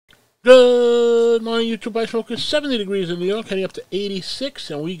Good morning, YouTube Ice Smokers. 70 degrees in New York, heading up to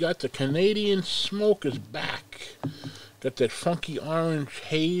 86, and we got the Canadian smokers back. Got that funky orange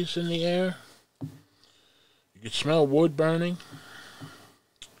haze in the air. You can smell wood burning.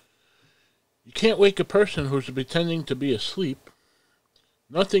 You can't wake a person who's pretending to be asleep.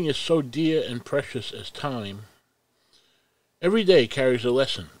 Nothing is so dear and precious as time. Every day carries a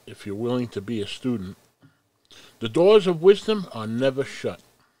lesson if you're willing to be a student. The doors of wisdom are never shut.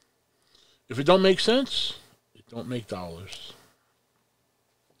 If it don't make sense, it don't make dollars.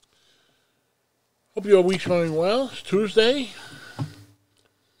 Hope your week's going well. It's Tuesday,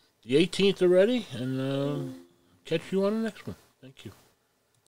 the 18th already, and catch you on the next one. Thank you.